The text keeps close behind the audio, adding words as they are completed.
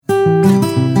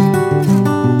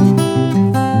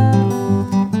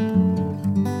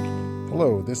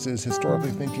This is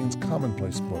Historically Thinking's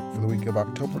Commonplace Book for the week of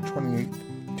October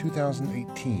 28th,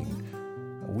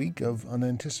 2018, a week of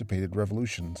unanticipated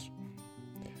revolutions.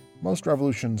 Most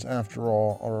revolutions, after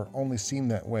all, are only seen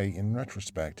that way in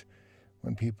retrospect,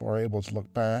 when people are able to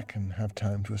look back and have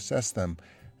time to assess them,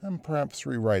 and perhaps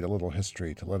rewrite a little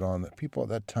history to let on that people at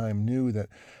that time knew that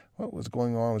what was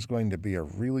going on was going to be a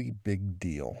really big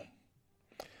deal.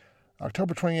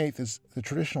 October 28th is the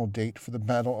traditional date for the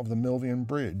Battle of the Milvian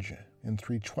Bridge in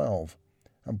 312,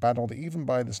 a battle that even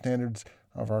by the standards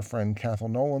of our friend Cathal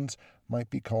Nolans might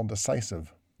be called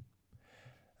decisive.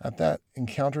 At that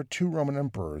encounter, two Roman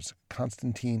emperors,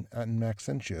 Constantine and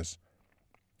Maxentius,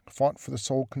 fought for the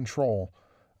sole control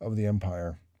of the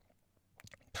empire.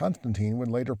 Constantine would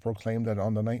later proclaim that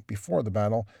on the night before the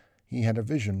battle, he had a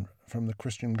vision from the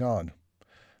Christian God.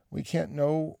 We can't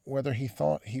know whether he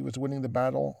thought he was winning the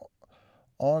battle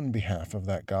on behalf of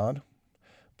that God,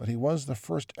 but he was the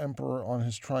first emperor on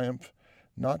his triumph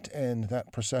not to end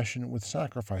that procession with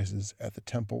sacrifices at the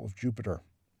temple of Jupiter.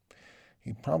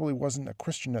 He probably wasn't a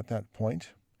Christian at that point.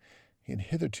 He had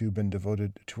hitherto been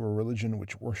devoted to a religion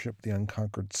which worshipped the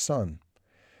unconquered sun,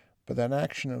 but that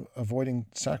action of avoiding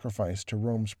sacrifice to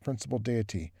Rome's principal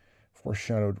deity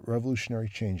foreshadowed revolutionary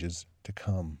changes to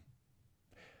come.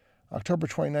 October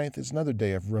 29th is another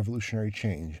day of revolutionary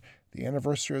change, the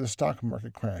anniversary of the stock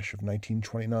market crash of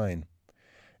 1929.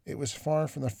 It was far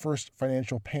from the first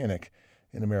financial panic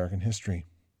in American history.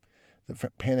 The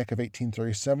Panic of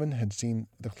 1837 had seen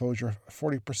the closure of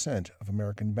 40% of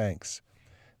American banks.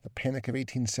 The Panic of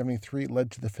 1873 led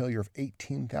to the failure of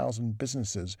 18,000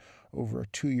 businesses over a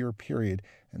 2-year period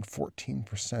and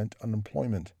 14%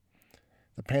 unemployment.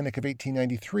 The Panic of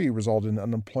 1893 resulted in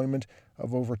unemployment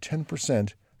of over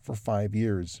 10% for 5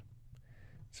 years.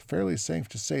 It's fairly safe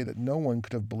to say that no one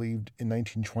could have believed in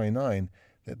 1929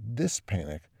 that this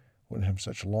panic would have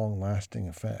such long-lasting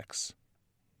effects.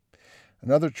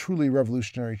 Another truly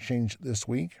revolutionary change this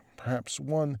week, perhaps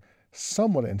one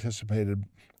somewhat anticipated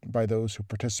by those who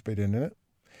participated in it.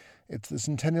 It's the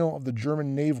centennial of the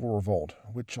German naval revolt,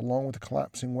 which, along with the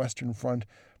collapsing Western Front,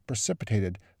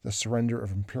 precipitated the surrender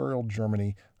of Imperial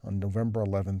Germany on November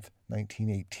 11,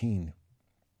 1918.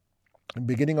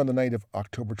 Beginning on the night of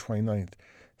October 29th,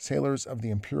 sailors of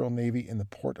the Imperial Navy in the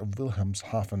port of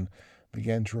Wilhelmshaven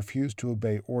began to refuse to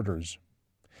obey orders.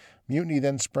 Mutiny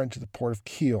then spread to the port of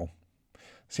Kiel.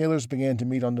 Sailors began to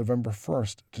meet on November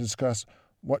 1st to discuss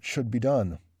what should be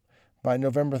done. By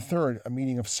November 3rd, a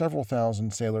meeting of several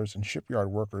thousand sailors and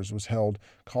shipyard workers was held,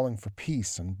 calling for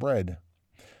peace and bread.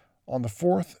 On the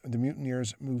 4th, the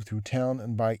mutineers moved through town,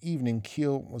 and by evening,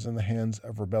 Kiel was in the hands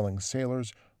of rebelling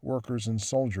sailors, workers, and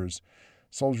soldiers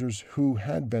who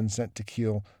had been sent to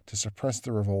Kiel to suppress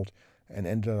the revolt and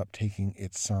ended up taking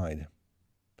its side.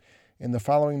 In the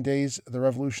following days, the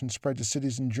revolution spread to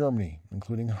cities in Germany,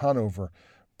 including Hanover,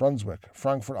 Brunswick,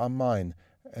 Frankfurt am Main,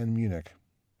 and Munich.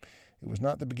 It was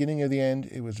not the beginning of the end,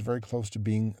 it was very close to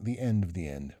being the end of the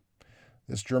end.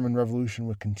 This German Revolution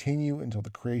would continue until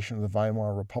the creation of the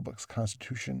Weimar Republic's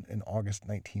constitution in August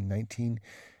 1919,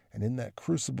 and in that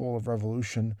crucible of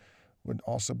revolution would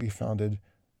also be founded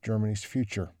Germany's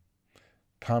future: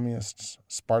 communists,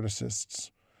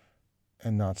 Spartacists,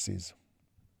 and Nazis.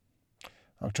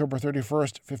 October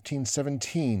 31st,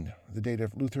 1517, the date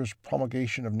of Luther's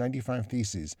promulgation of 95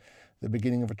 Theses, the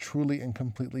beginning of a truly and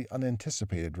completely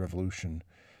unanticipated revolution.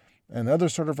 Another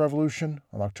sort of revolution,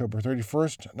 on October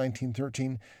 31st,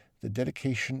 1913, the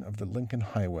dedication of the Lincoln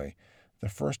Highway, the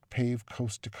first paved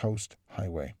coast-to-coast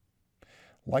highway.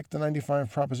 Like the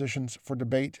 95 propositions for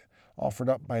debate offered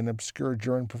up by an obscure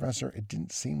German professor, it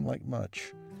didn't seem like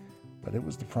much, but it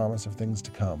was the promise of things to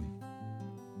come.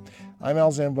 I'm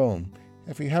Al Zambone.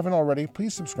 If you haven't already,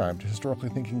 please subscribe to Historically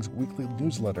Thinking's weekly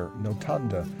newsletter,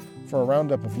 Notanda, for a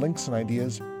roundup of links and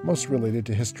ideas most related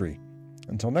to history.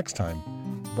 Until next time,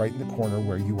 brighten the corner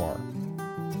where you are.